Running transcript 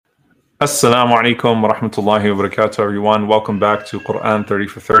Assalamu alaikum wa rahmatullahi wa barakatuh, everyone. Welcome back to Quran 30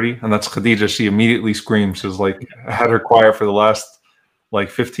 for 30. And that's Khadija. She immediately screamed. She was like, I had her quiet for the last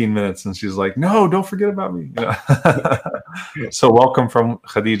 15 minutes. And she's like, no, don't forget about me. So welcome from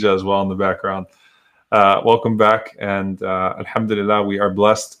Khadija as well in the background. Welcome back. And alhamdulillah, we are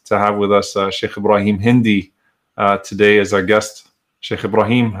blessed to have with us Sheikh Ibrahim Hindi today as our guest. Sheikh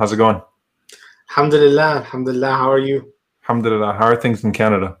Ibrahim, how's it going? Alhamdulillah. How are you? Alhamdulillah. How are things in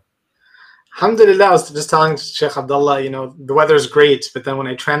Canada? Alhamdulillah, I was just telling Sheikh Abdullah, the weather's great, but then when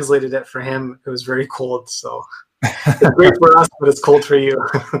I translated it for him, it was very cold. So it's great for us, but it's cold for you.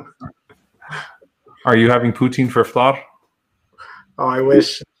 Are you having poutine for iftar? Oh, I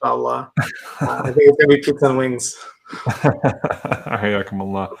wish, inshallah. I think it's going to be pizza and wings.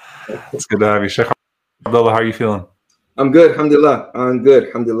 Hayyakumullah. It's good to have you. Sheikh Abdullah, how are you feeling? I'm good, alhamdulillah. I'm good,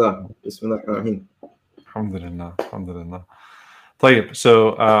 alhamdulillah. Bismillahirrahmanirrahim. Alhamdulillah.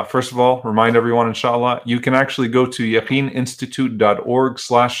 So first of all, remind everyone, inshallah, you can actually go to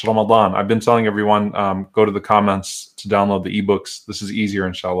yaqeeninstitute.org/Ramadan. I've been telling everyone, go to the comments to download the ebooks. This is easier,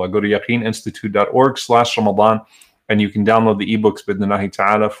 inshallah. Go to yaqeeninstitute.org/Ramadan, and you can download the ebooks, bidnillahi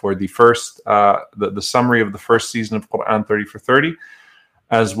ta'ala, for the first, the summary of the first season of Quran 30 for 30,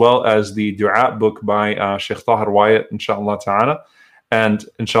 as well as the dua book by Sheikh Tahir Wyatt, inshallah ta'ala. And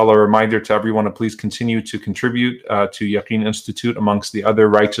inshallah, a reminder to everyone to please continue to contribute to Yaqeen Institute amongst the other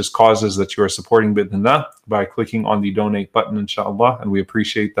righteous causes that you are supporting bidnillah by clicking on the donate button, inshallah, and we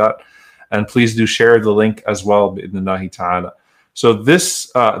appreciate that. And please do share the link as well, bidnillahi ta'ala. So this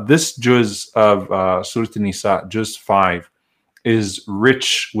juz of Surah An-Nisa, juz 5, is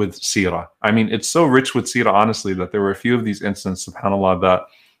rich with seerah. I mean, it's so rich with seerah, honestly, that there were a few of these instances, subhanAllah, that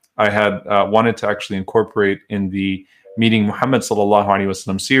I had wanted to actually incorporate in the Meeting Muhammad sallallahu alaihi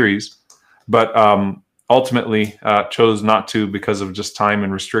wasallam series, but ultimately chose not to because of just time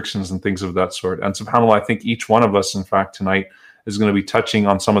and restrictions and things of that sort. And subhanAllah, I think each one of us, in fact, tonight is going to be touching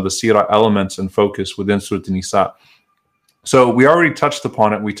on some of the seerah elements and focus within Surah An-Nisa. So we already touched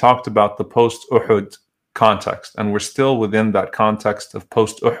upon it. We talked about the post-Uhud context, and we're still within that context of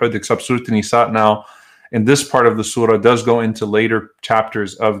post-Uhud, except Surah An-Nisa now, in this part of the surah, does go into later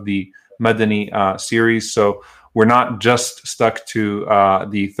chapters of the Madani series. So we're not just stuck to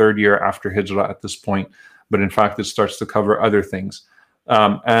the third year after Hijrah at this point, but in fact, it starts to cover other things.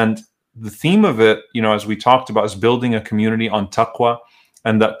 And the theme of it, as we talked about, is building a community on taqwa,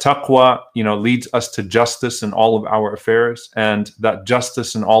 and that taqwa, leads us to justice in all of our affairs, and that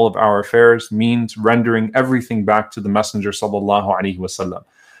justice in all of our affairs means rendering everything back to the Messenger sallallahu alaihi wasallam.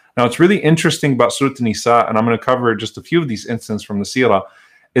 Now, it's really interesting about Surah An-Nisa, and I'm going to cover just a few of these instances from the seerah,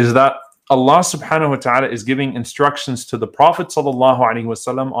 is that Allah subhanahu wa ta'ala is giving instructions to the Prophet sallallahu alaihi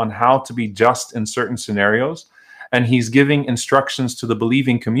wasallam on how to be just in certain scenarios. And he's giving instructions to the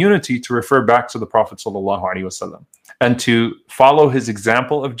believing community to refer back to the Prophet sallallahu alaihi wasallam and to follow his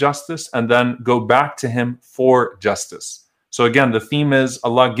example of justice and then go back to him for justice. So again, the theme is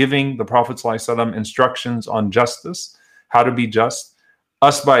Allah giving the Prophet sallallahu alaihi wasallam instructions on justice, how to be just.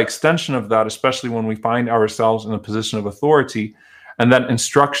 Us, by extension of that, especially when we find ourselves in a position of authority, and that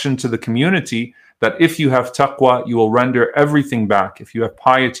instruction to the community that if you have taqwa, you will render everything back. If you have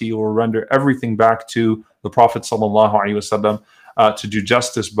piety, you will render everything back to the Prophet sallallahu alaihi wasallam to do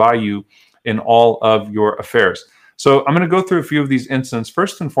justice by you in all of your affairs. So I'm going to go through a few of these incidents.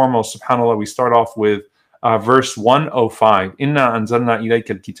 First and foremost, subhanAllah, we start off with verse 105. Inna anzalna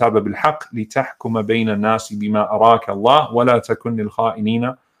ilayka al-kitaba bil-haqq litahkuma bayna an-nasi bima araka Allah wa la takun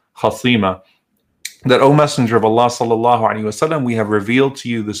lil-kha'inina khasima. That, O Messenger of Allah sallallahu alaihi wasallam, we have revealed to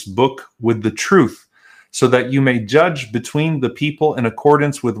you this book with the truth, so that you may judge between the people in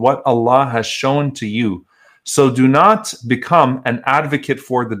accordance with what Allah has shown to you. So do not become an advocate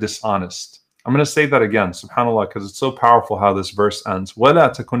for the dishonest. I'm going to say that again, subhanAllah, because it's so powerful how this verse ends. وَلَا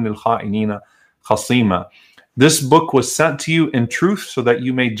تَكُنْ لِلْخَائِنِينَ خَصِيمًا. This book was sent to you in truth, so that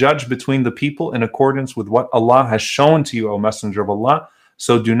you may judge between the people in accordance with what Allah has shown to you, O Messenger of Allah.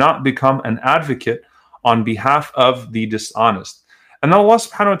 So do not become an advocate on behalf of the dishonest. And then Allah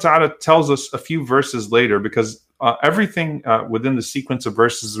subhanahu wa ta'ala tells us a few verses later, because everything within the sequence of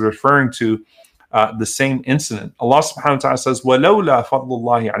verses is referring to the same incident. Allah subhanahu wa ta'ala says, وَلَوْلَا فَضْلُ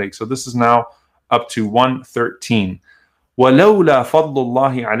اللَّهِ عَلَيْكَ. So this is now up to 113. وَلَوْلَا فَضْلُ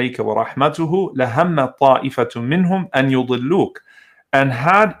اللَّهِ عَلَيْكَ وَرَحْمَتُهُ لَهَمَّ طَائِفَةٌ مِّنْهُمْ أَنْ يُضِلُّوكَ. And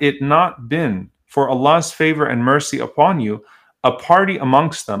had it not been for Allah's favor and mercy upon you, a party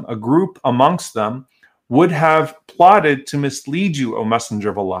amongst them, a group amongst them, would have plotted to mislead you, O Messenger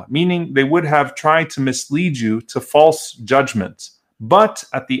of Allah. Meaning they would have tried to mislead you to false judgments. But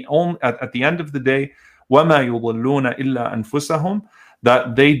at the end of the day, وَمَا يُضِلُّونَ إِلَّا أَنفُسَهُمْ.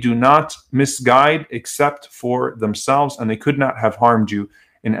 that they do not misguide except for themselves, and they could not have harmed you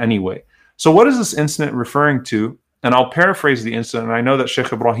in any way. So what is this incident referring to? And I'll paraphrase the incident, and I know that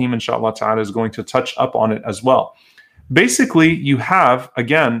Sheikh Ibrahim, inshallah ta'ala, is going to touch up on it as well. Basically, you have,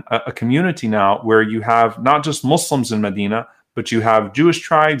 again, a community now where you have not just Muslims in Medina, but you have Jewish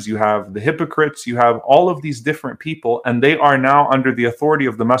tribes, you have the hypocrites, you have all of these different people, and they are now under the authority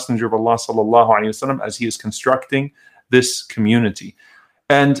of the Messenger of Allah sallallahu alaihi wasallam as he is constructing this community.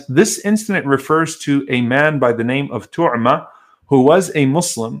 And this incident refers to a man by the name of Tu'ma, who was a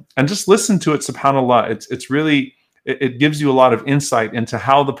Muslim. And just listen to it, subhanAllah. It's really, it gives you a lot of insight into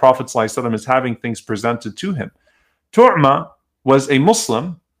how the Prophet ﷺ is having things presented to him. Tu'ma was a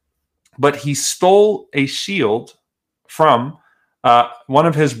Muslim, but he stole a shield from one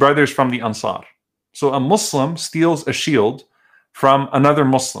of his brothers from the Ansar. So a Muslim steals a shield from another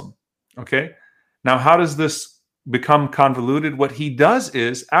Muslim. Okay? Now, how does this become convoluted? What he does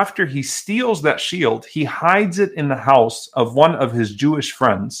is, after he steals that shield, he hides it in the house of one of his Jewish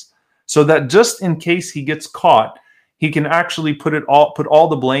friends, so that just in case he gets caught, he can actually put all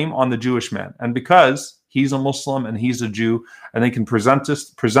the blame on the Jewish man. And because he's a Muslim and he's a Jew, and they can present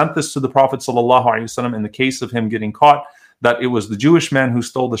this to the Prophet sallallahu alaihi wasallam in the case of him getting caught, that it was the Jewish man who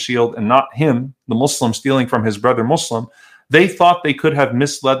stole the shield and not him, the Muslim, stealing from his brother Muslim. They thought they could have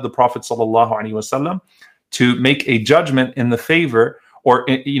misled the Prophet sallallahu alaihi wasallam to make a judgment in the favor, or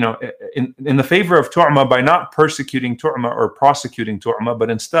in the favor of Tu'ma, by not persecuting Tu'ma or prosecuting Tu'ma,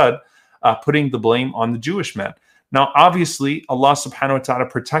 but instead putting the blame on the Jewish man. Now, obviously, Allah subhanahu wa ta'ala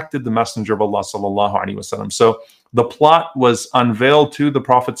protected the Messenger of Allah sallallahu alaihi wasallam. So the plot was unveiled to the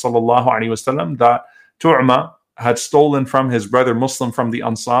Prophet sallallahu alaihi wasallam that Tu'ma had stolen from his brother Muslim from the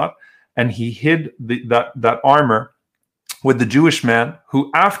Ansar, and he hid that armor with the Jewish man,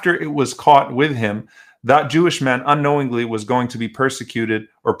 who, after it was caught with him, that Jewish man unknowingly was going to be persecuted,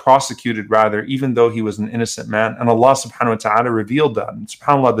 or prosecuted rather, even though he was an innocent man. And Allah subhanahu wa ta'ala revealed that. And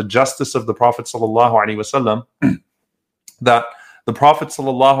subhanAllah, the justice of the Prophet sallallahu alaihi wasallam, that the Prophet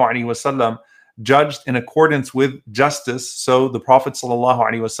sallallahu alaihi wasallam judged in accordance with justice. So the Prophet sallallahu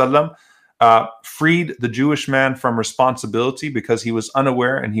alaihi wasallam freed the Jewish man from responsibility because he was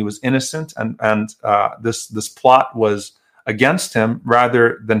unaware and he was innocent, and this plot was against him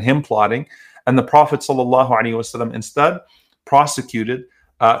rather than him plotting. And the Prophet ﷺ instead prosecuted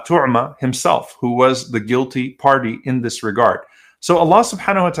Tu'ma himself, who was the guilty party in this regard. So Allah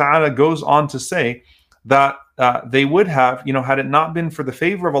subhanahu wa ta'ala goes on to say that they would have, had it not been for the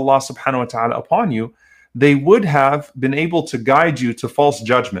favor of Allah subhanahu wa ta'ala upon you, they would have been able to guide you to false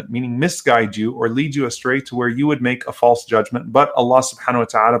judgment, meaning misguide you or lead you astray to where you would make a false judgment. But Allah subhanahu wa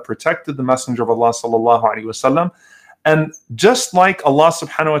ta'ala protected the Messenger of Allah sallallahu alaihi wasallam. And just like Allah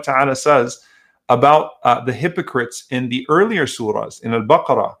subhanahu wa ta'ala says about the hypocrites in the earlier surahs, in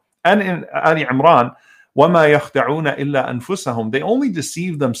Al-Baqarah and in Ali Imran, وَمَا يَخْدَعُونَ إِلَّا أَنفُسَهُم, they only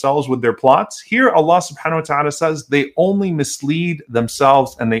deceive themselves with their plots. Here Allah subhanahu wa ta'ala says they only mislead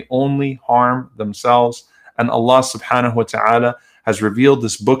themselves and they only harm themselves. And Allah subhanahu wa ta'ala has revealed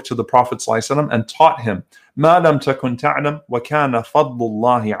this book to the Prophet ﷺ and taught him, مَا لَمْ تَكُنْ تَعْلَمْ وَكَانَ فَضْلُ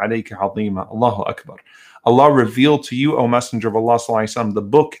اللَّهِ عَلَيْكَ عَظِيمًا. Allahu Akbar. Allah revealed to you, O Messenger of Allah ﷺ, the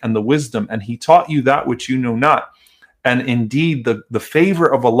book and the wisdom, and He taught you that which you know not. And indeed, the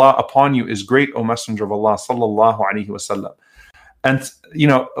favor of Allah upon you is great, O Messenger of Allah sallallahu alaihi wasallam. And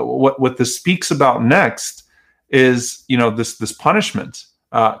what this speaks about next is this punishment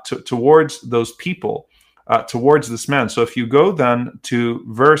towards those people, towards this man. So if you go then to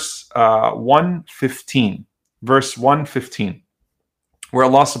verse 115, where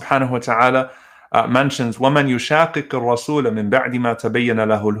Allah subhanahu wa ta'ala mentions, وَمَنْ يُشَاقِقِ الرَّسُولَ مِنْ بَعْدِ مَا تَبَيَّنَ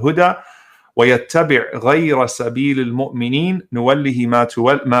لَهُ الْهُدَى وَيَتَّبِعْ غَيْرَ سَبِيلِ الْمُؤْمِنِينَ نُوَلِّهِ مَا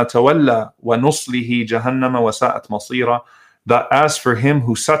تَوَلَّى وَنُصْلِهِ جَهَنَّمَ وَسَاءَتْ مَصِيرًا. That as for him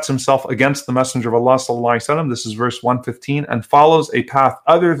who sets himself against the Messenger of Allah sallallahu alaihi wasallam, this is verse 115, and follows a path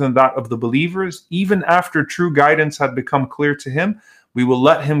other than that of the believers, even after true guidance had become clear to him, we will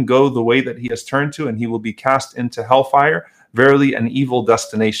let him go the way that he has turned to, and he will be cast into hellfire, verily an evil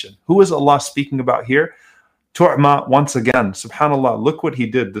destination. Who is Allah speaking about here? Tu'ma, once again. Subhanallah, look what he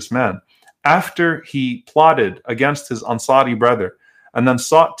did, this man. After he plotted against his Ansari brother, and then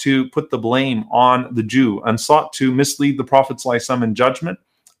sought to put the blame on the Jew, and sought to mislead the Prophet ﷺ in judgment,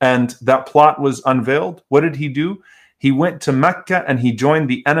 and that plot was unveiled, what did he do? He went to Mecca and he joined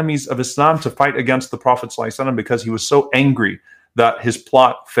the enemies of Islam to fight against the Prophet ﷺ because he was so angry that his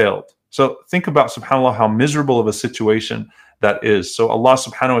plot failed. So think about, subhanAllah, how miserable of a situation that is. So Allah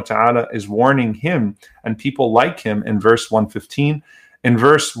subhanahu wa ta'ala is warning him and people like him in verse 115. In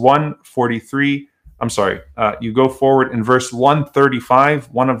verse 143, You go forward in verse 135,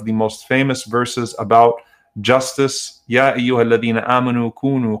 one of the most famous verses about justice. يا أيها الذين آمنوا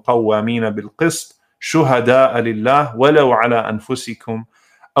كونوا قوامين بالقسط شهداء لله ولو على أنفسكم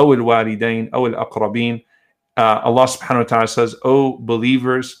أو الوالدين أو الأقربين. Allah subhanahu wa ta'ala says, O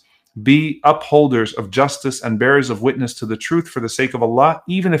believers, be upholders of justice and bearers of witness to the truth for the sake of Allah,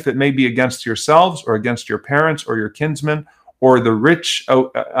 even if it may be against yourselves or against your parents or your kinsmen or the rich,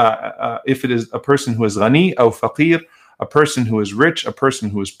 if it is a person who is ghani or faqir, a person who is rich, a person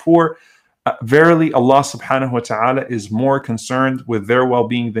who is poor. Verily, Allah subhanahu wa ta'ala is more concerned with their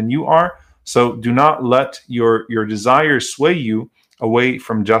well-being than you are. So do not let your desires sway you away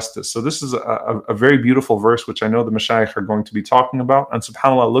from justice. So this is a very beautiful verse, which I know the Mashayikh are going to be talking about. And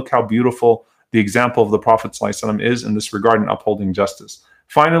subhanAllah, look how beautiful the example of the Prophet ﷺ is in this regard in upholding justice.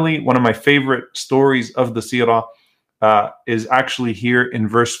 Finally, one of my favorite stories of the seerah is actually here in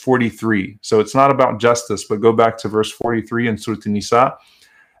verse 43. So it's not about justice, but go back to verse 43 in Surah An-Nisa.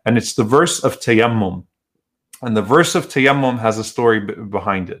 And it's the verse of tayammum. And the verse of tayammum has a story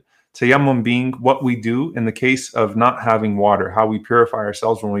behind it. Tayammum being what we do in the case of not having water, how we purify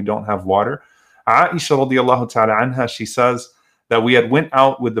ourselves when we don't have water. Aisha radiallahu ta'ala anha, she says that we had went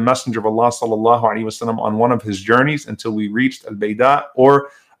out with the Messenger of Allah sallallahu alaihi wasallam on one of his journeys until we reached Al-Bayda or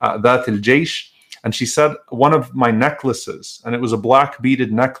Dhat al-Jaysh. And she said, one of my necklaces, and it was a black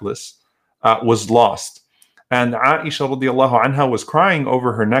beaded necklace, was lost. And Aisha radiallahu anha was crying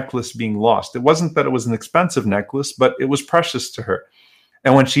over her necklace being lost. It wasn't that it was an expensive necklace, but it was precious to her.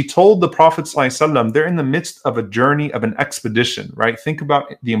 And when she told the Prophet ﷺ, they're in the midst of a journey of an expedition, right? Think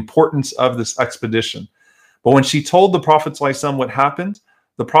about the importance of this expedition. But when she told the Prophet ﷺ what happened,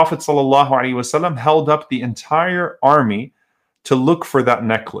 the Prophet ﷺ held up the entire army to look for that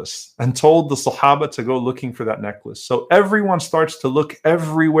necklace and told the Sahaba to go looking for that necklace. So everyone starts to look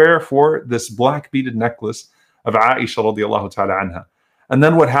everywhere for this black beaded necklace of Aisha radiallahu ta'ala anha. And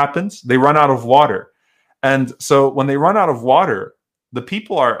then what happens? They run out of water. And so when they run out of water, the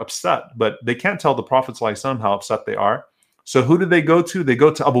people are upset, but they can't tell the Prophet ﷺ how upset they are. So who do they go to? They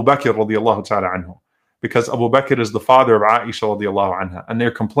go to Abu Bakr radiallahu ta'ala anhu, because Abu Bakr is the father of Aisha radiallahu anha. And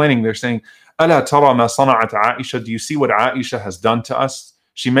they're complaining, they're saying, Ala tara ma sana'at Aisha, do you see what Aisha has done to us?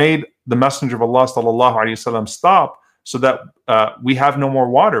 She made the Messenger of Allah sallallahu alayhi wasallam stop so that we have no more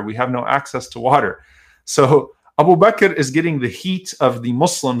water, we have no access to water. So Abu Bakr is getting the heat of the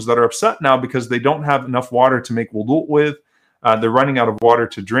Muslims that are upset now because they don't have enough water to make wudu with. They're running out of water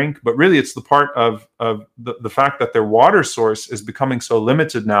to drink, but really it's the part of the fact that their water source is becoming so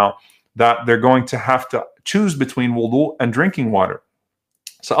limited now that they're going to have to choose between wudu and drinking water.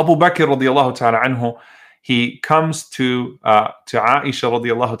 So Abu Bakr radiallahu ta'ala anhu, he comes to Aisha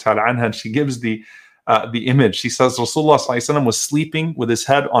radiallahu ta'ala anha, and she gives the image. She says, Rasulullah sallallahu alaihi wasallam was sleeping with his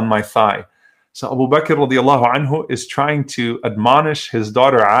head on my thigh. So Abu Bakr radiallahu anhu is trying to admonish his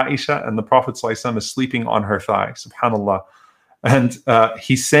daughter Aisha, and the Prophet sallallahu alaihi wasallam is sleeping on her thigh. Subhanallah. And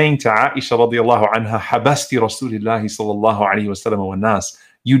he's saying to Aisha radiallahu anha, Habasti Rasulillahi sallallahu alayhi wa sallam wa nas.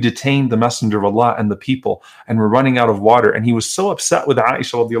 You detained the Messenger of Allah and the people, and we're running out of water. And he was so upset with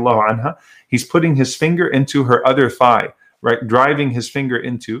Aisha radiallahu anha, he's putting his finger into her other thigh, right? Driving his finger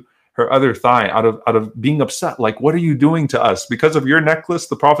into her other thigh out of being upset. Like, what are you doing to us? Because of your necklace,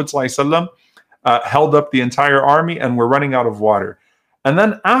 the Prophet ﷺ held up the entire army and we're running out of water. And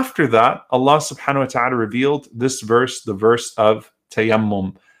then after that, Allah subhanahu wa ta'ala revealed this verse, the verse of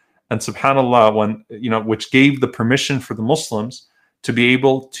tayammum. And subhanallah, which gave the permission for the Muslims to be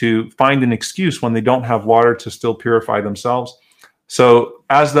able to find an excuse when they don't have water to still purify themselves. So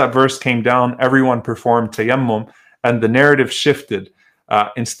as that verse came down, everyone performed tayammum, and the narrative shifted.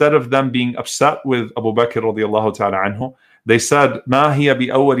 Instead of them being upset with Abu Bakr radiallahu ta'ala anhu, they said, "Ma hiya bi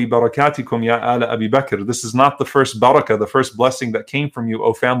awwali barakatikum ya ala Abi Bakr." This is not the first barakah, the first blessing that came from you,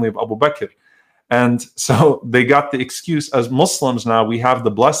 O family of Abu Bakr. And so they got the excuse, as Muslims now, we have the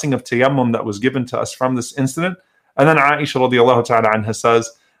blessing of tayammum that was given to us from this incident. And then Aisha radiallahu ta'ala anha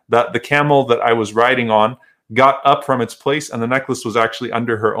says that the camel that I was riding on got up from its place and the necklace was actually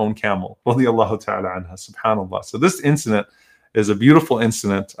under her own camel. Radiallahu ta'ala anha, subhanallah. So this incident is a beautiful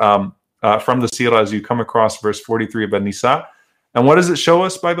incident from the seerah as you come across verse 43 of An-Nisa. And what does it show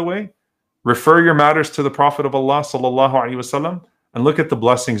us, by the way? Refer your matters to the Prophet of Allah sallallahu alaihi wasallam, and look at the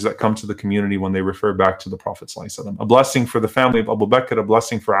blessings that come to the community when they refer back to the Prophet sallallahu alaihi wasallam. A blessing for the family of Abu Bakr, a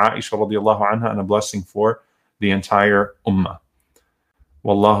blessing for Aisha radiallahu anha, and a blessing for the entire ummah.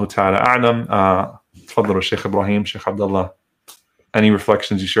 Wallahu ta'ala a'lam. Tfaddal Shaykh Ibrahim, Shaykh Abdullah. Any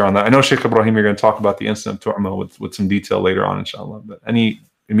reflections you share on that? I know, Shaykh Ibrahim, you're going to talk about the incident of Tu'ma with some detail later on, inshallah. But any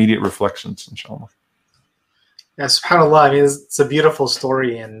immediate reflections, inshallah? Yeah, subhanAllah. I mean, it's a beautiful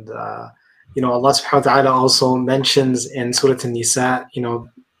story, and Allah subhanahu wa ta'ala also mentions in Surah An-Nisa,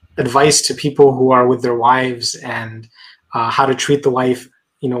 advice to people who are with their wives and how to treat the wife,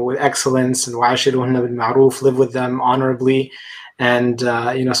 with excellence, and وَعَاشِرُوهُنَّ بِالْمَعْرُوفِ, live with them honorably. And,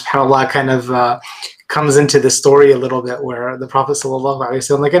 subhanAllah kind of comes into the story a little bit where the Prophet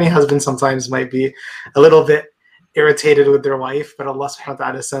ﷺ, like any husband, sometimes might be a little bit irritated with their wife, but Allah subhanahu wa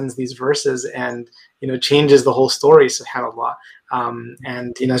ta'ala sends these verses and, changes the whole story, subhanAllah.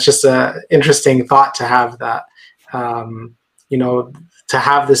 And, it's just an interesting thought to have that, to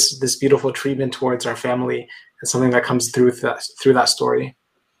have this beautiful treatment towards our family and something that comes through that story.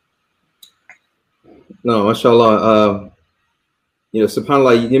 No, mashallah.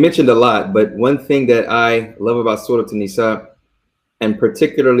 SubhanAllah, you mentioned a lot, but one thing that I love about Surah An-Nisa, and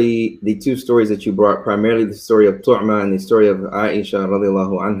particularly the two stories that you brought, primarily the story of Tu'ma and the story of Aisha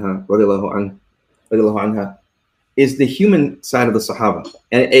radiallahu anha, is the human side of the Sahaba.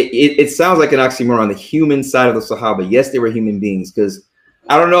 And it sounds like an oxymoron, the human side of the Sahaba. Yes, they were human beings, because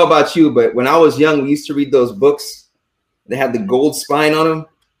I don't know about you, but when I was young, we used to read those books. They had the gold spine on them.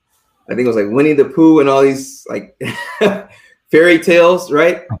 I think it was like Winnie the Pooh and all these like fairy tales,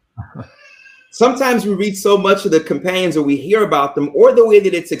 right? Sometimes we read so much of the companions, or we hear about them, or the way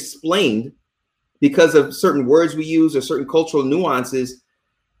that it's explained because of certain words we use or certain cultural nuances,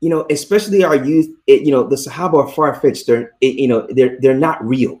 especially our youth, the Sahaba are far-fetched. They're not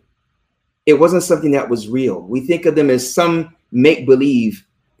real. It wasn't something that was real. We think of them as some make-believe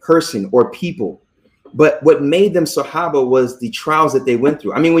person or people. But what made them Sahaba was the trials that they went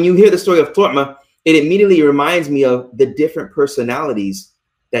through. I mean, when you hear the story of Tu'ma, it immediately reminds me of the different personalities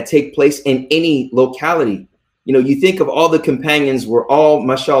that take place in any locality. You think of all the companions were all,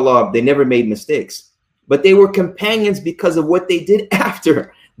 mashallah, they never made mistakes. But they were companions because of what they did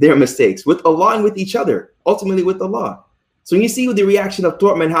after their mistakes, with Allah and with each other, ultimately with Allah. So when you see the reaction of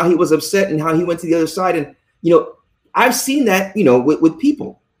Tu'ma and how he was upset and how he went to the other side, and, I've seen that, with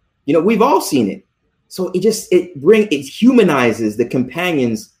people. We've all seen it. So it humanizes the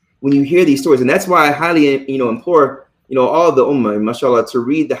companions when you hear these stories. And that's why I highly, implore, all of the ummah, mashallah, to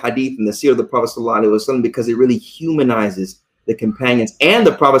read the hadith and the seerah of the Prophet sallallahu alaihi wasallam, because it really humanizes the companions and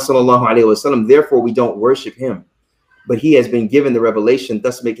the Prophet sallallahu alaihi wasallam. Therefore, we don't worship him, but he has been given the revelation,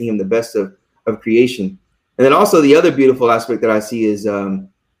 thus making him the best of creation. And then also the other beautiful aspect that I see is, when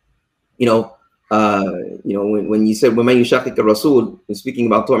you said, وَمَنْ يُشَاقِقِ الرَّسُولِ, and speaking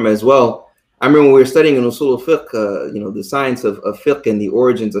about Tu'ma as well, I remember when we were studying in Usul al-Fiqh, the science of fiqh and the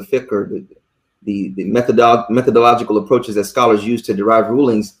origins of fiqh, or the methodological approaches that scholars use to derive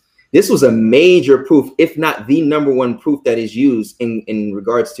rulings. This was a major proof, if not the number one proof that is used in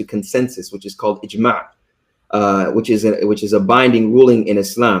regards to consensus, which is called ijma', which is a binding ruling in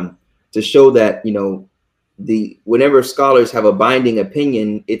Islam, to show that, whenever scholars have a binding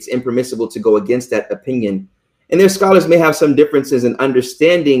opinion, it's impermissible to go against that opinion. And their scholars may have some differences in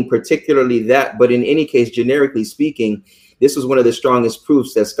understanding particularly that, but in any case, generically speaking, this was one of the strongest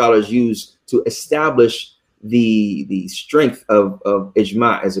proofs that scholars use to establish the strength of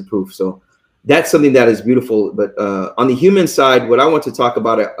ijma' as a proof. So that's something that is beautiful. But on the human side, what I want to talk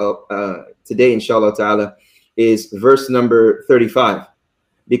about today, inshallah ta'ala, is verse number 35.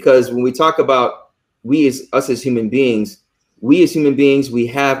 Because when we talk about us as human beings, we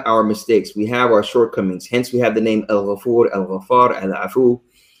have our mistakes, we have our shortcomings. Hence, we have the name Al-Ghafur, Al-Ghafar, Al-Afu.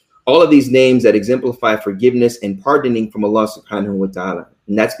 All of these names that exemplify forgiveness and pardoning from Allah subhanahu wa ta'ala.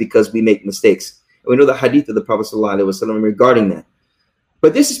 And that's because we make mistakes. And we know the hadith of the Prophet sallallahu alaihi wasallam regarding that.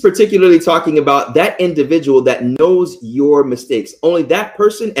 But this is particularly talking about that individual that knows your mistakes. Only that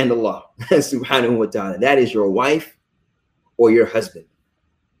person and Allah subhanahu wa ta'ala. That is your wife or your husband.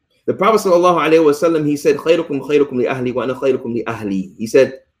 The Prophet sallallahu alaihi wasallam, he said, "Khayrukum khayrukum li ahli wa ana khayrukum li ahli." He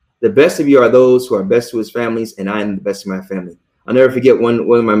said, the best of you are those who are best to his families, and I am the best of my family. I'll never forget one of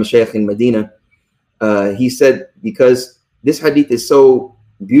my mashayikh in Medina. He said, because this hadith is so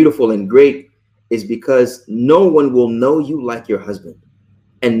beautiful and great, is because no one will know you like your husband,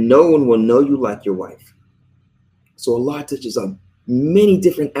 and no one will know you like your wife. So Allah touches on many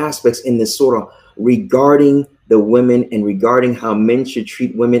different aspects in this surah regarding the women and regarding how men should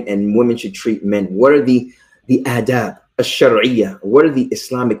treat women and women should treat men. What are the adab, ash-shar'iyyah? What are the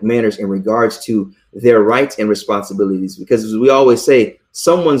Islamic manners in regards to their rights and responsibilities? Because as we always say,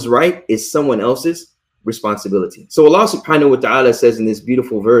 someone's right is someone else's responsibility. So Allah subhanahu wa ta'ala says in this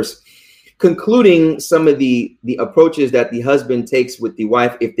beautiful verse, concluding some of the approaches that the husband takes with the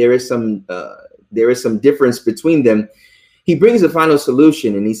wife, if there is some difference between them, he brings a final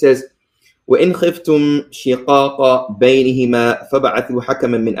solution, and he says, وَإِنْ خِفْتُمْ شِقَاقَ بَيْنِهِمَا فَبَعَثُوا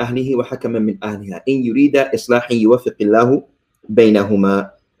حَكَمًا مِنْ أَهْلِهِ وَحَكَمًا مِنْ أَهْلِهَا إِنْ يُرِيدَ إِصْلَاحًا يُوَفِّقِ اللَّهُ بَيْنَهُمَا.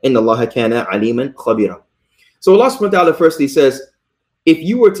 Inna Allaha kana aliman khabira. So Allah subhanahu wa ta'ala firstly says, if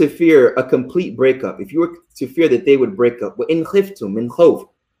you were to fear a complete breakup, if you were to fear that they would break up, وَإِنْ خِفْتُمْ مِنْ خَوْفٍ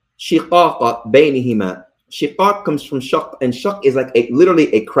شِقَاقَ بَيْنِهِمَا. Shiqaq comes from shaq, and shaq is like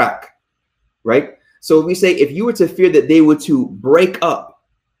literally a crack, right? So we say if you were to fear that they were to break up,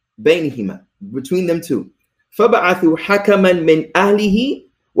 بَيْنِهِمَا, between them two, فَبَعَثُوا حَكَمًا مِنْ أَهْلِهِ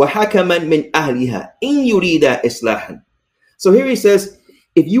وَحَكَمًا مِنْ أَهْلِهَا إِنْ يُرِيدَ إِصْلَاحًا. So here he says,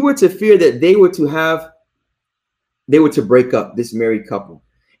 if you were to fear that they were to break up, this married couple,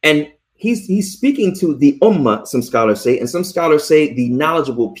 and he's speaking to the ummah, some scholars say, and some scholars say the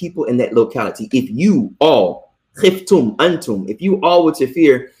knowledgeable people in that locality. If you all, khiftum antum, if you all were to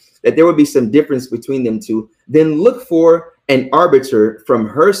fear that there would be some difference between them two, then look for an arbiter from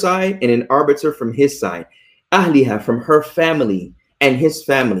her side and an arbiter from his side. Ahliha, from her family and his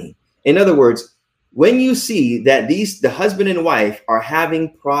family. In other words, when you see that the husband and wife are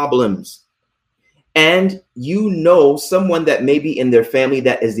having problems, and you know someone that may be in their family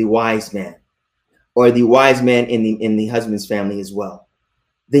that is the wise man, or the wise man in the husband's family as well,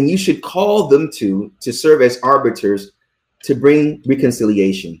 then you should call them to serve as arbiters to bring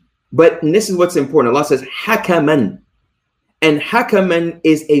reconciliation. But this is what's important. Allah says hakaman, and hakaman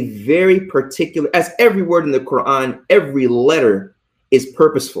is a very particular, as every word in the Quran, every letter is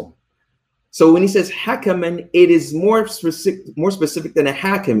purposeful. So when he says hakaman, it is more specific than a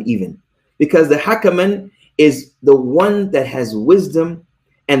hakim even. Because the hakaman is the one that has wisdom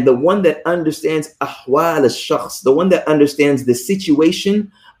and the one that understands ahwal al-shakhs, the one that understands the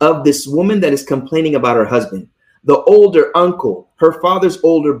situation of this woman that is complaining about her husband. The older uncle, her father's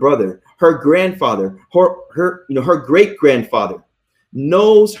older brother, her grandfather, her great grandfather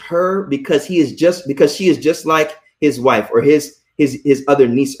knows her because she is just like his wife or his other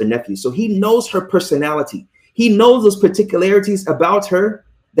niece or nephew. So he knows her personality. He knows those particularities about her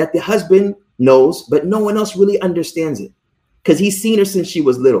that the husband knows, but no one else really understands it because he's seen her since she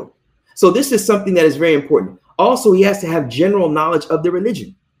was little. So this is something that is very important. Also, he has to have general knowledge of the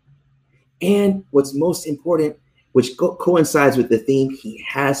religion. And what's most important, which coincides with the theme, he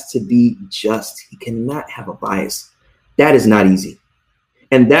has to be just. He cannot have a bias. That is not easy.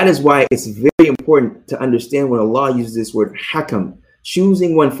 And that is why it's very important to understand when Allah uses this word hakam,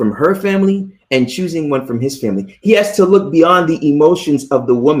 choosing one from her family and choosing one from his family. He has to look beyond the emotions of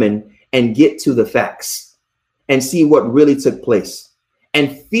the woman and get to the facts and see what really took place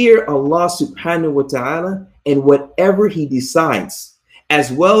and fear Allah subhanahu wa ta'ala and whatever he decides,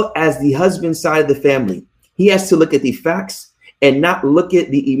 as well as the husband's side of the family. He has to look at the facts and not look at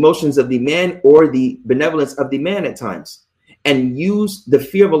the emotions of the man or the benevolence of the man at times, and use the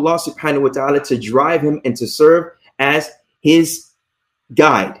fear of Allah subhanahu wa ta'ala to drive him and to serve as his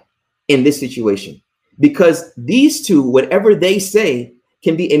guide in this situation. Because these two, whatever they say,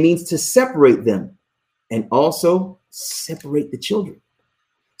 can be a means to separate them and also separate the children.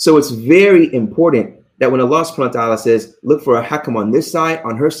 So it's very important that when Allah subhanahu wa ta'ala says, look for a hakam on this side,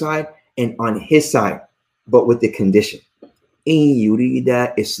 on her side, and on his side, but with the condition, in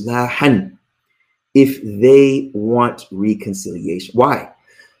yurida islahan, if they want reconciliation. Why?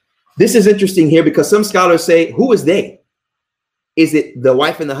 This is interesting here because some scholars say, who is they? Is it the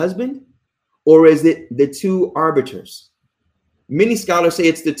wife and the husband? Or is it the two arbiters? Many scholars say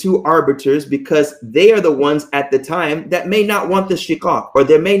it's the two arbiters because they are the ones at the time that may not want the shiqaq, or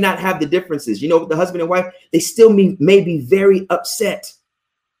they may not have the differences. You know, the husband and wife, they still may be very upset.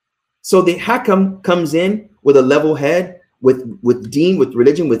 So the hakam comes in with a level head, with deen, with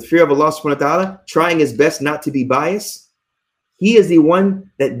religion, with fear of Allah subhanahu wa ta'ala, trying his best not to be biased. He is the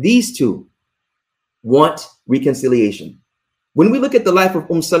one that these two want reconciliation. When we look at the life of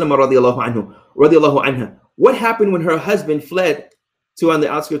Salama radiallahu anha, what happened when her husband fled to on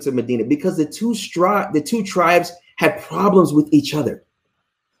the outskirts of Medina? Because the two tribes had problems with each other.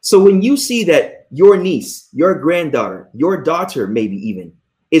 So when you see that your niece, your granddaughter, your daughter maybe even,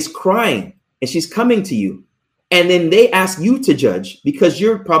 is crying and she's coming to you, and then they ask you to judge because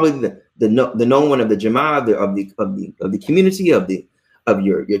you're probably the known one of the jama'ah, of the community, of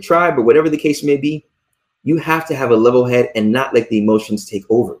your tribe, or whatever the case may be, you have to have a level head and not let the emotions take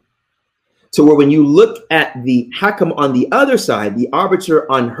over. To where when you look at the hakam on the other side, the arbiter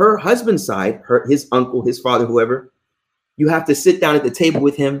on her husband's side, his uncle, his father, whoever, you have to sit down at the table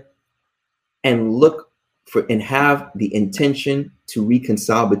with him and look for and have the intention to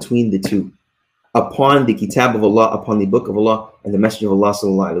reconcile between the two upon the kitab of Allah, upon the book of Allah and the messenger of Allah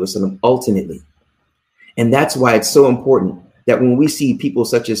sallallahu alaihi wasallam ultimately. And that's why it's so important that when we see people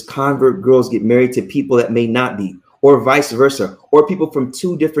such as convert girls get married to people that may not be, or vice versa, or people from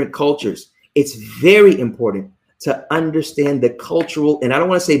two different cultures, it's very important to understand the cultural, and I don't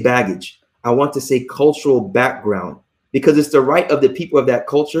want to say baggage, I want to say cultural background, because it's the right of the people of that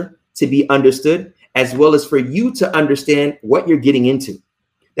culture to be understood, as well as for you to understand what you're getting into.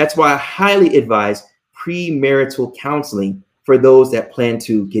 That's why I highly advise premarital counseling for those that plan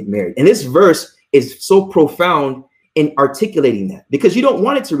to get married. And this verse is so profound in articulating that, because you don't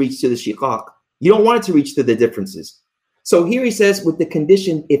want it to reach to the shiqaq. You don't want it to reach to the differences. So here he says, with the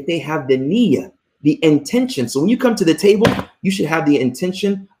condition, if they have the niyyah, the intention. So when you come to the table, you should have the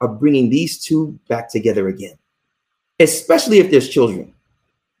intention of bringing these two back together again, especially if there's children.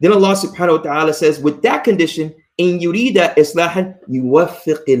 Then Allah subhanahu wa ta'ala says, with that condition, in yurida islahan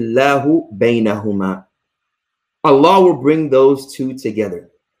yuwaffiqillahu baynahuma. Allah will bring those two together.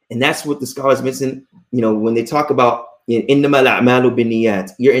 And that's what the scholars mention, when they talk about innamal a'malu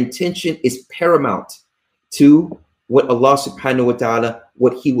binniyat, your intention is paramount to what Allah subhanahu wa ta'ala,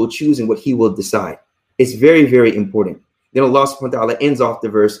 what he will choose and what he will decide. It's very, very important. Then Allah subhanahu wa ta'ala ends off the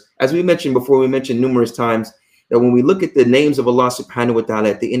verse. As we mentioned before, we mentioned numerous times that when we look at the names of Allah subhanahu wa ta'ala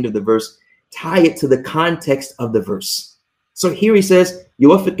at the end of the verse, tie it to the context of the verse. So here he says,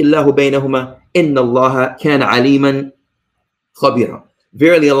 yuwaffiqillahu baynahuma inna Allaha kana aliman khabira.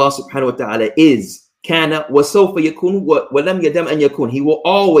 Verily Allah subhanahu wa ta'ala is kana wa sawfa yakun wa lam yadam an yakun. He will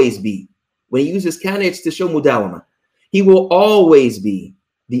always be. When he uses kana, it's to show mudawama. He will always be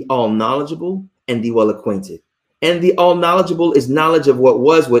the all-knowledgeable and the well-acquainted. And the all-knowledgeable is knowledge of what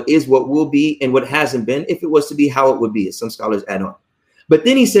was, what is, what will be, and what hasn't been, if it was to be how it would be, as some scholars add on. But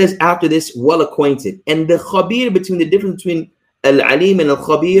then he says after this, well-acquainted. And the khabir, between the difference between al-alim and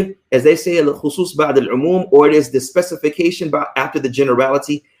al-khabir, as they say, al-khusus ba'd al-umum, or it is the specification after the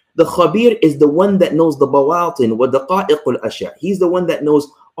generality. The khabir is the one that knows the bawatin wa daqa'iq al-ashya. He's the one that knows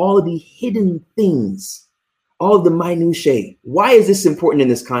all of the hidden things, all of the minutiae. Why is this important in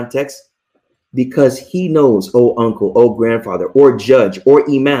this context? Because he knows, oh uncle, oh grandfather, or judge, or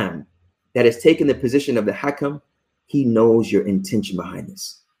imam, that has taken the position of the hakam. He knows your intention behind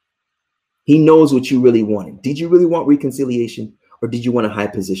this. He knows what you really wanted. Did you really want reconciliation? Or did you want a high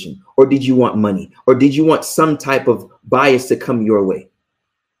position? Or did you want money? Or did you want some type of bias to come your way?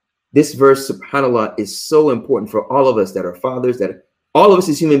 This verse, subhanAllah, is so important for all of us that are fathers, all of us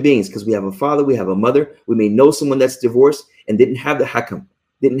as human beings, because we have a father, we have a mother. We may know someone that's divorced and didn't have the hakam,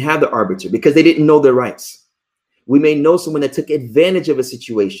 didn't have the arbiter because they didn't know their rights. We may know someone that took advantage of a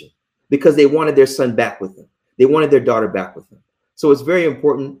situation because they wanted their son back with them. They wanted their daughter back with them. So it's very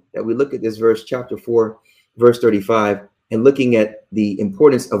important that we look at this verse, chapter 4, verse 35, and looking at the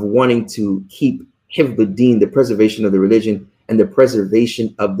importance of wanting to keep hifd-ud-din, the preservation of the religion, and the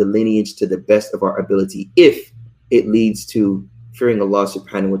preservation of the lineage to the best of our ability, if it leads to fearing Allah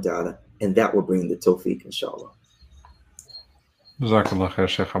subhanahu wa ta'ala, and that will bring the tawfiq, inshallah. Jazakallah khair,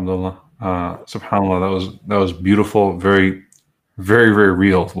 Sheikh Abdullah. SubhanAllah, that was beautiful, very, very, very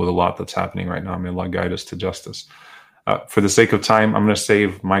real with a lot that's happening right now. May Allah guide us to justice. For the sake of time, I'm going to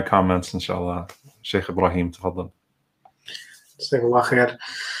save my comments, inshallah. Sheikh Ibrahim, tafaddal. Jazakallah khair.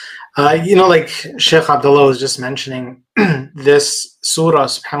 Like Sheikh Abdullah was just mentioning, this surah,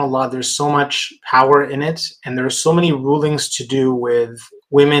 subhanAllah, there's so much power in it, and there are so many rulings to do with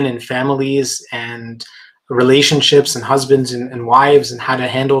women and families and relationships and husbands and wives and how to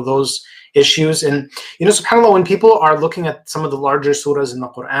handle those issues. And subhanAllah, when people are looking at some of the larger surahs in the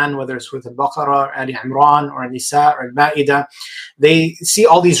Quran, whether it's Surah Al-Baqarah, or Ali Imran, or Nisa, or Al-Ma'idah, they see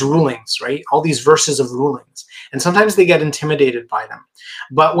all these rulings, right? All these verses of rulings. And sometimes they get intimidated by them.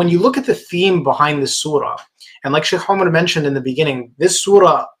 But when you look at the theme behind this surah, and like Sheikh Omar mentioned in the beginning, this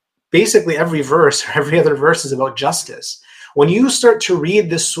surah, basically every verse or every other verse is about justice. When you start to read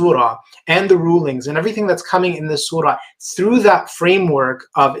this surah and the rulings and everything that's coming in this surah through that framework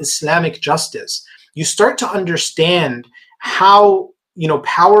of Islamic justice, you start to understand how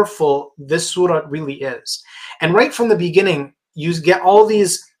powerful this surah really is. And right from the beginning, you get all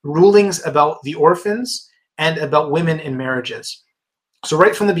these rulings about the orphans and about women in marriages. So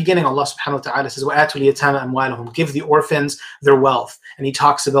right from the beginning, Allah subhanahu wa ta'ala says, وَآتُوا الْيَتَامَ أَمْوَالَهُمْ, give the orphans their wealth. And he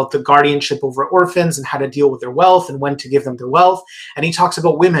talks about the guardianship over orphans and how to deal with their wealth and when to give them their wealth. And he talks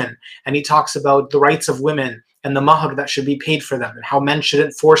about women, and he talks about the rights of women and the mahr that should be paid for them, and how men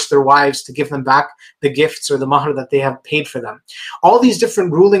shouldn't force their wives to give them back the gifts or the mahr that they have paid for them. All these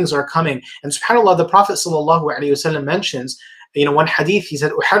different rulings are coming. And subhanAllah, the Prophet ﷺ mentions, one hadith, he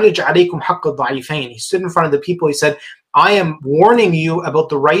said, أُحَرِّجْ عَلَيْكُمْ حَقَّ الضَّعِيفَيْن. He stood in front of the people, he said, I am warning you about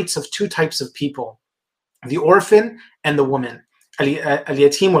the rights of two types of people, the orphan and the woman,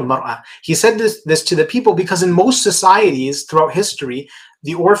 al-yatim wal-mar'ah. He said this to the people because in most societies throughout history,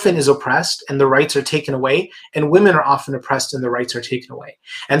 the orphan is oppressed and the rights are taken away, and women are often oppressed and the rights are taken away.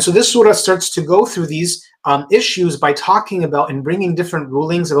 And so this surah starts to go through these issues by talking about and bringing different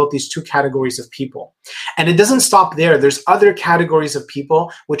rulings about these two categories of people. And it doesn't stop there. There's other categories of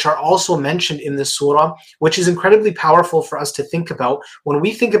people which are also mentioned in this surah, which is incredibly powerful for us to think about when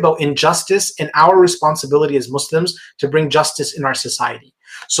we think about injustice and our responsibility as Muslims to bring justice in our society.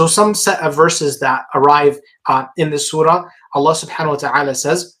 So some set of verses that arrive in the surah, Allah subhanahu wa ta'ala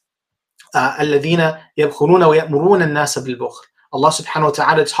says, الَّذِينَ يَبْخُلُونَ وَيَأْمُرُونَ النَّاسَ بِالْبُخْلِ. Allah subhanahu wa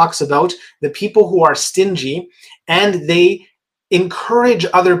ta'ala talks about the people who are stingy and they encourage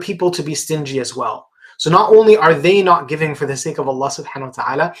other people to be stingy as well. So not only are they not giving for the sake of Allah subhanahu wa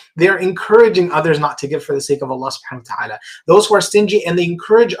ta'ala, they are encouraging others not to give for the sake of Allah subhanahu wa ta'ala. Those who are stingy and they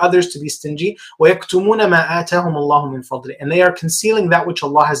encourage others to be stingy, وَيَكْتُمُونَ مَا آتَاهُمُ اللَّهُ مِنْ فَضْلِهِ. And they are concealing that which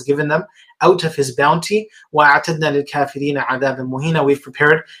Allah has given them out of His bounty. وَأَعْتَدْنَا لِلْكَافِرِينَ عَذَابًا مُهِينًا. We've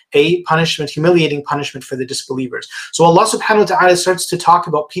prepared a punishment, humiliating punishment for the disbelievers. So Allah subhanahu wa ta'ala starts to talk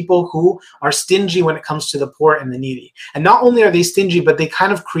about people who are stingy when it comes to the poor and the needy. And not only are they stingy, but they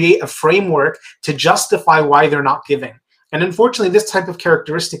kind of create a framework to justify why they're not giving. And unfortunately, this type of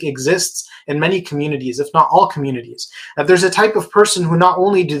characteristic exists in many communities, if not all communities. That there's a type of person who not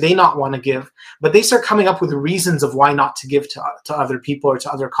only do they not want to give, but they start coming up with reasons of why not to give to other people or to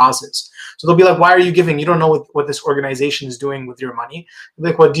other causes. So they'll be like, why are you giving? You don't know what this organization is doing with your money.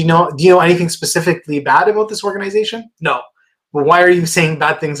 Like, well, do you know anything specifically bad about this organization? No. Well, why are you saying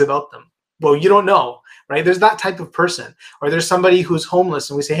bad things about them? Well, you don't know, right? There's that type of person. Or there's somebody who's homeless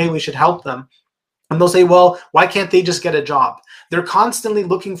and we say, hey, we should help them. And they'll say, well, why can't they just get a job? They're constantly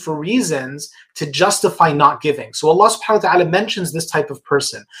looking for reasons to justify not giving. So Allah subhanahu wa ta'ala mentions this type of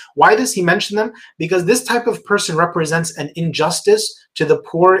person. Why does He mention them? Because this type of person represents an injustice to the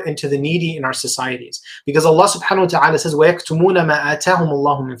poor and to the needy in our societies. Because Allah subhanahu wa ta'ala says, وَيَكْتُمُونَ مَا آتَاهُمُ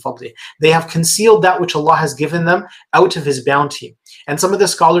اللَّهُ مِنْ فَضْلِهِ. They have concealed that which Allah has given them out of His bounty. And some of the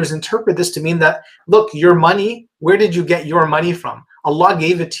scholars interpret this to mean that, look, your money, where did you get your money from? Allah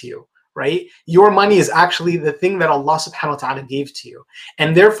gave it to you. Right? Your money is actually the thing that Allah subhanahu wa ta'ala gave to you.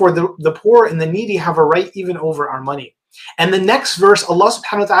 And therefore the poor and the needy have a right even over our money. And the next verse, Allah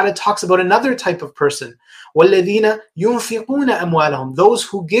subhanahu wa ta'ala talks about another type of person. وَالَّذِينَ يُنْفِقُونَ أَمْوَالَهُم. Those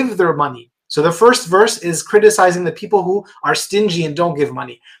who give their money. So the first verse is criticizing the people who are stingy and don't give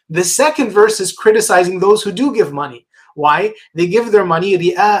money. The second verse is criticizing those who do give money. Why? They give their money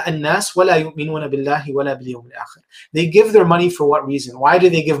رِئَاءَ النَّاسِ وَلَا يُؤْمِنُونَ بِاللَّهِ وَلَا بِالْيَوْمِ الْآخِرِ. They give their money for what reason? Why do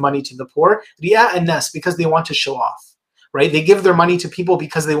they give money to the poor? رِئَاءَ النَّاسِ, because they want to show off. Right? They give their money to people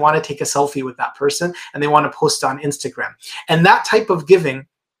because they want to take a selfie with that person and they want to post on Instagram. And that type of giving,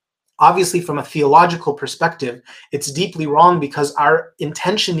 obviously from a theological perspective, it's deeply wrong because our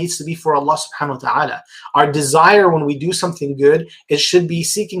intention needs to be for Allah subhanahu wa ta'ala. Our desire when we do something good, it should be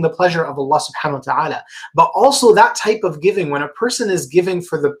seeking the pleasure of Allah subhanahu wa ta'ala. But also that type of giving, when a person is giving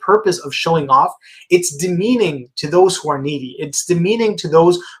for the purpose of showing off, it's demeaning to those who are needy. It's demeaning to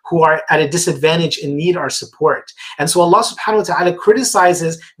those who are at a disadvantage and need our support. And so Allah subhanahu wa ta'ala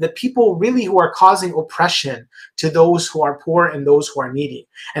criticizes the people really who are causing oppression to those who are poor and those who are needy.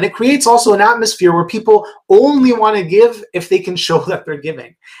 And it creates also an atmosphere where people only want to give if they can show that they're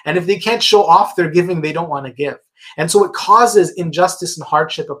giving. And if they can't show off their giving, they don't want to give. And so it causes injustice and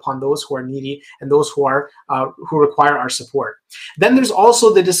hardship upon those who are needy and those who require our support. Then there's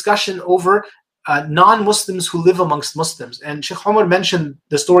also the discussion over non-Muslims who live amongst Muslims. And Sheikh Umar mentioned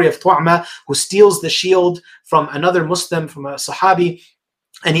the story of Tu'ma, who steals the shield from another Muslim, from a Sahabi,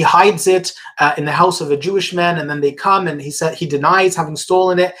 and he hides it in the house of a Jewish man, and then they come and he denies having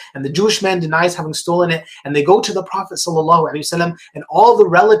stolen it, and the Jewish man denies having stolen it, and they go to the Prophet ﷺ, and all the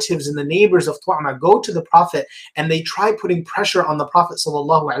relatives and the neighbors of Tu'ma go to the Prophet and they try putting pressure on the Prophet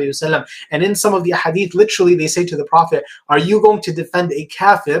ﷺ. And in some of the hadith, literally they say to the Prophet, are you going to defend a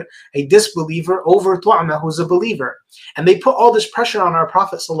kafir, a disbeliever, over Tu'ma who's a believer? And they put all this pressure on our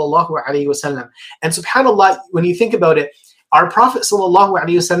Prophet ﷺ. And subhanAllah, when you think about it, our Prophet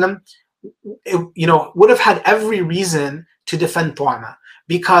ﷺ, would have had every reason to defend Tu'ma,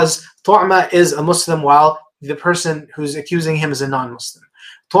 because Tu'ma is a Muslim while the person who's accusing him is a non-Muslim.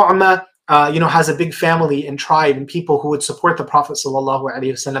 Tu'ma, has a big family and tribe and people who would support the Prophet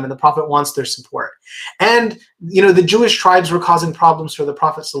ﷺ, and the Prophet wants their support. And, the Jewish tribes were causing problems for the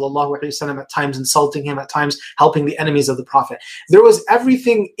Prophet ﷺ, at times insulting him, at times helping the enemies of the Prophet. There was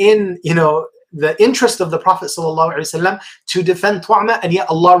everything in, the interest of the Prophet ﷺ to defend Tu'ma, and yet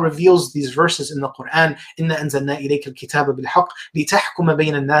Allah reveals these verses in the Quran. إِنَّا أَنزَلْنَا إِلَيْكَ الْكِتَابَ بِالْحَقِّ لِتَحْكُمَ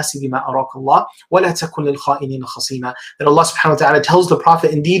بَيْنَ النَّاسِ بِمَا أَرَاكَ اللَّهُ وَلَا تَكُنْ لِلْخَائِنِينَ خَصِيمًا. That Allah subhanahu wa ta'ala tells the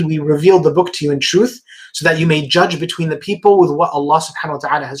Prophet, indeed we revealed the book to you in truth, so that you may judge between the people with what Allah subhanahu wa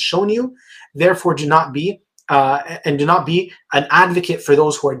ta'ala has shown you. Therefore do not be an advocate for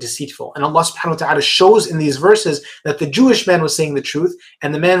those who are deceitful. And Allah subhanahu wa ta'ala shows in these verses that the Jewish man was saying the truth,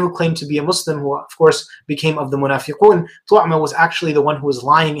 and the man who claimed to be a Muslim, who of course became of the munafiqun, Tu'ma, was actually the one who was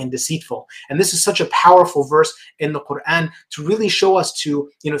lying and deceitful. And this is such a powerful verse in the Quran to really show us to,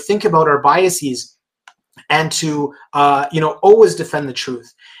 think about our biases and to, always defend the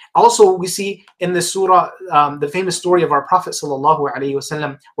truth. Also, we see in this surah the famous story of our Prophet sallallahu alaihi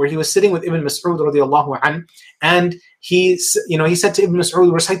wasallam, where he was sitting with Ibn Mas'ud radiallahu anhu, and he said to Ibn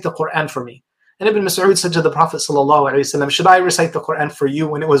Mas'ud, recite the Quran for me. And Ibn Mas'ud said to the Prophet sallallahu alaihi wasallam, should I recite the Quran for you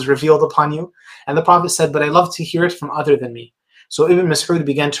when it was revealed upon you? And the Prophet said, but I love to hear it from other than me. So Ibn Mas'ud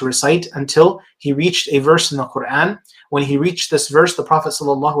began to recite until he reached a verse in the Quran. When he reached this verse, the Prophet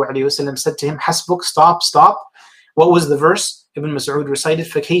sallallahu alaihi wasallam said to him, Hasbuk, stop. What was the verse? Ibn Mas'ud recited,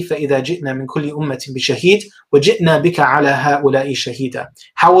 فَكَيْفَ إِذَا جِئْنَا مِنْ كُلِّ أُمَّةٍ بِشَهِيدٍ وَجِئْنَا بِكَ عَلَى هَؤُلَاءِ شَهِيدًا.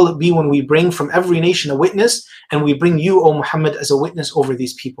 How will it be when we bring from every nation a witness, and we bring you, O Muhammad, as a witness over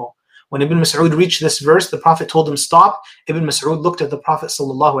these people? When Ibn Mas'ud reached this verse, the Prophet told him, stop. Ibn Mas'ud looked at the Prophet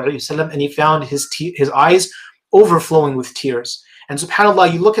ﷺ, and he found his eyes overflowing with tears. And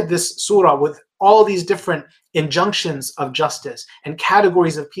subhanAllah, you look at this surah with all these different injunctions of justice and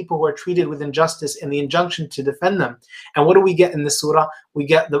categories of people who are treated with injustice and the injunction to defend them. And what do we get in this surah? We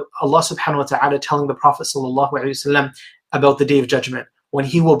get Allah subhanahu wa ta'ala telling the Prophet sallallahu alaihi wasallam about the day of judgment, when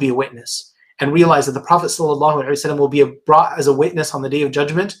he will be a witness. And realize that the Prophet sallallahu alaihi wasallam will be brought as a witness on the day of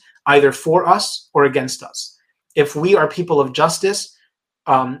judgment, either for us or against us. If we are people of justice,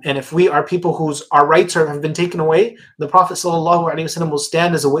 and if we are people our rights have been taken away, the Prophet sallallahu alaihi wasallam will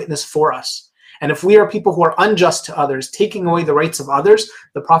stand as a witness for us. And if we are people who are unjust to others, taking away the rights of others,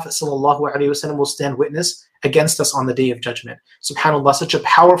 the Prophet ﷺ will stand witness against us on the day of judgment. SubhanAllah, such a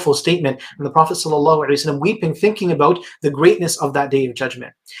powerful statement. And the Prophet ﷺ weeping, thinking about the greatness of that day of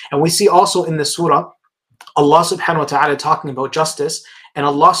judgment. And we see also in the surah, Allah subhanahu wa ta'ala talking about justice, and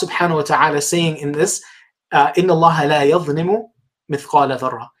Allah subhanahu wa ta'ala saying in this, إِنَّ اللَّهَ لَا يَظْلِمُ مِثْقَالَ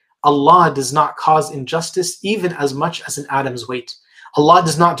ذَرَّةٍ. Allah does not cause injustice even as much as an atom's weight. Allah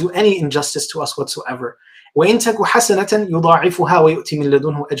does not do any injustice to us whatsoever. وَإِن تَكُ حَسَنَةً يُضَاعِفُهَا وَيُؤْتِ مِن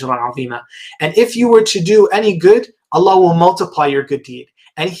لَدُنْهُ أَجْرًا عَظِيمًا. And if you were to do any good, Allah will multiply your good deed,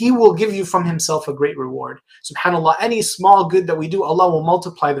 and He will give you from Himself a great reward. SubhanAllah, any small good that we do, Allah will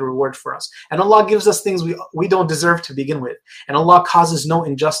multiply the reward for us. And Allah gives us things we don't deserve to begin with. And Allah causes no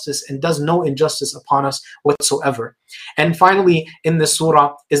injustice and does no injustice upon us whatsoever. And finally, in this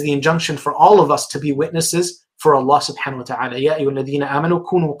surah is the injunction for all of us to be witnesses for Allah subhanahu wa ta'ala. Ya ayyuhalladhina amanu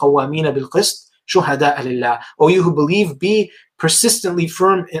kunu qawwamina bil qist shuhada'a lillah. O you who believe, be persistently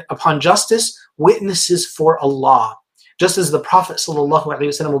firm upon justice, witnesses for Allah. Just as the Prophet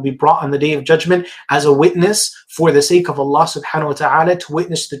ﷺ will be brought on the day of judgment as a witness for the sake of Allah subhanahu wa ta'ala, to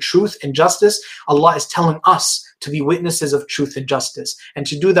witness the truth and justice, Allah is telling us to be witnesses of truth and justice, and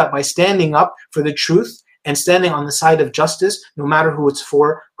to do that by standing up for the truth and standing on the side of justice, no matter who it's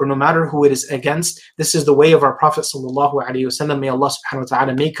for or no matter who it is against. This is the way of our Prophet ﷺ. May Allah subhanahu wa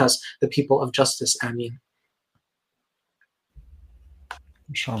ta'ala make us the people of justice. Ameen.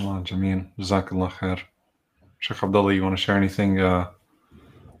 Inshallah, Jameen. Jazakallah khair. Sheikh Abdullah, you want to share anything?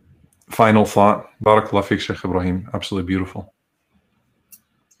 Final thought? Barakallah fiqh, Sheikh Ibrahim. Absolutely beautiful.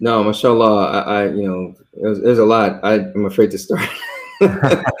 No, mashallah, there's a lot. I'm afraid to start.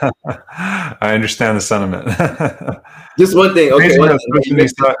 I understand the sentiment. Just one thing. Okay, Surah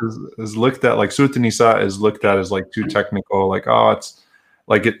Nisa is looked at, like Surah Nisa is looked at as like too technical. Like, it's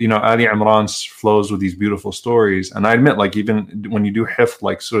like it, Ali Imran flows with these beautiful stories. And I admit, like, even when you do hifz,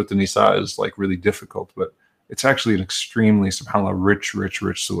 like Surah Nisa is like really difficult, but it's actually an extremely, subhanAllah, rich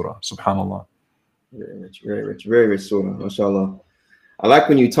surah. Subhanallah. Very rich surah. Mashallah. I like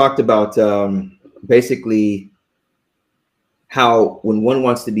when you talked about basically how when one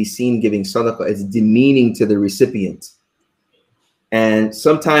wants to be seen giving sadaqah, it's demeaning to the recipient. And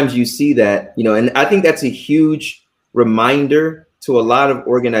sometimes you see that, and I think that's a huge reminder to a lot of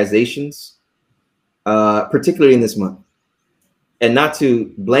organizations, particularly in this month. And not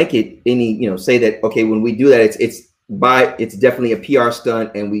to blanket any, say that, okay, when we do that, it's definitely a PR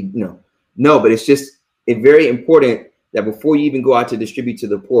stunt, and no, but it's just very important that before you even go out to distribute to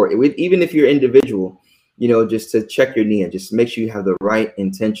the poor, even if you're individual, just to check your niyyah, just make sure you have the right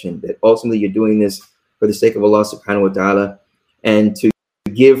intention, that ultimately you're doing this for the sake of Allah subhanahu wa ta'ala, and to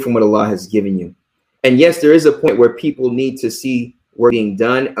give from what Allah has given you. And yes, there is a point where people need to see work being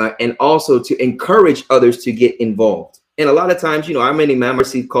done and also to encourage others to get involved. And a lot of times, I'm in Imam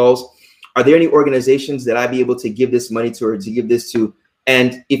receive calls. Are there any organizations that I'd be able to give this money to or to give this to?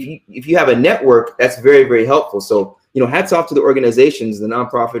 And if you have a network, that's very, very helpful. So, hats off to the organizations, the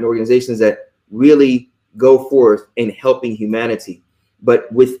nonprofit organizations that really go forth in helping humanity.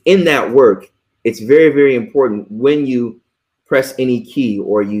 But within that work, it's very, very important when you press any key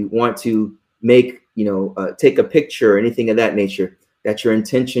or you want to make, take a picture or anything of that nature, that your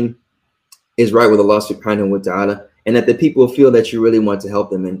intention is right with Allah subhanahu wa ta'ala, and that the people feel that you really want to help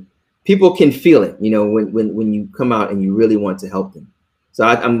them. And people can feel it, when you come out and you really want to help them. So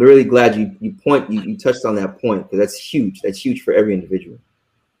I'm really glad you touched on that point, because that's huge. That's huge for every individual.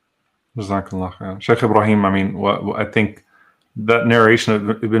 Jazakallah khair. Shaykh Ibrahim, I think that narration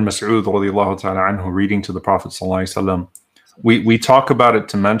of Ibn Mas'ud radiallahu ta'ala anhu reading to the Prophet sallallahu alaihi wasallam, we talk about it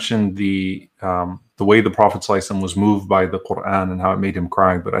to mention the way the Prophet sallallahu alaihi wasallam was moved by the Quran and how it made him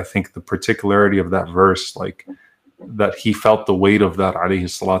cry. But I think the particularity of that verse, like that he felt the weight of that, alayhi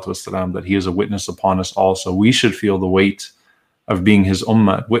salatu wasalam, that he is a witness upon us all. So we should feel the weight of being his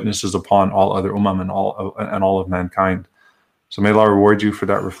ummah, witnesses upon all other ummah and all of mankind. So may Allah reward you for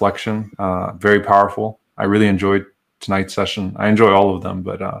that reflection. Very powerful. I really enjoyed tonight's session. I enjoy all of them,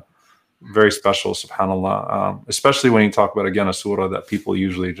 but very special, subhanAllah. Especially when you talk about, again, a surah that people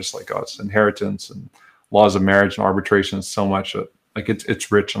usually just like us, inheritance and laws of marriage and arbitration, so much.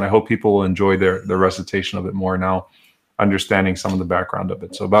 It's rich, and I hope people will enjoy their recitation of it more now, understanding some of the background of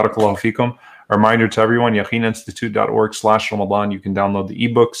it. So barakallahu feekum. A reminder to everyone, yaqeeninstitute.org/Ramadan. You can download the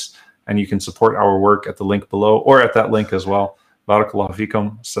ebooks and you can support our work at the link below or at that link as well. Barakallahu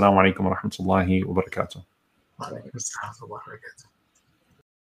feekum. Assalamu alaikum wa rahmatullahi wa barakatuh.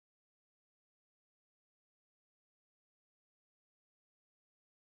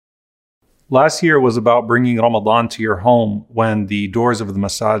 Last year was about bringing Ramadan to your home when the doors of the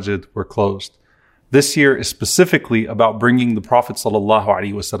masajid were closed. This year is specifically about bringing the Prophet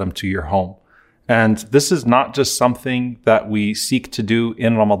ﷺ to your home. And this is not just something that we seek to do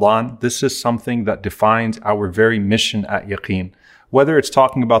in Ramadan. This is something that defines our very mission at Yaqeen. Whether it's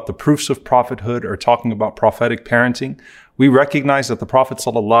talking about the proofs of prophethood or talking about prophetic parenting, we recognize that the Prophet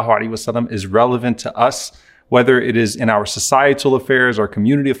ﷺ is relevant to us, whether it is in our societal affairs, our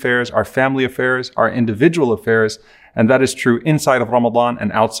community affairs, our family affairs, our individual affairs, and that is true inside of Ramadan and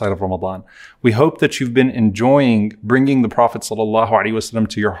outside of Ramadan. We hope that you've been enjoying bringing the Prophet ﷺ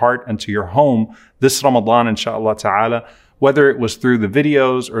to your heart and to your home this Ramadan, inshaAllah ta'ala, whether it was through the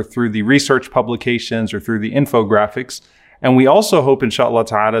videos or through the research publications or through the infographics. And we also hope, inshaAllah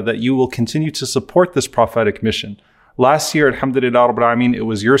ta'ala, that you will continue to support this prophetic mission. Last year, alhamdulillah rabbil alameen, it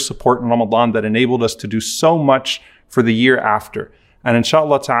was your support in Ramadan that enabled us to do so much for the year after. And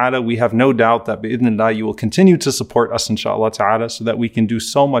inshallah ta'ala, we have no doubt that bi'idhnillah, you will continue to support us inshallah ta'ala so that we can do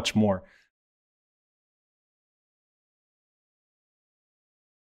so much more.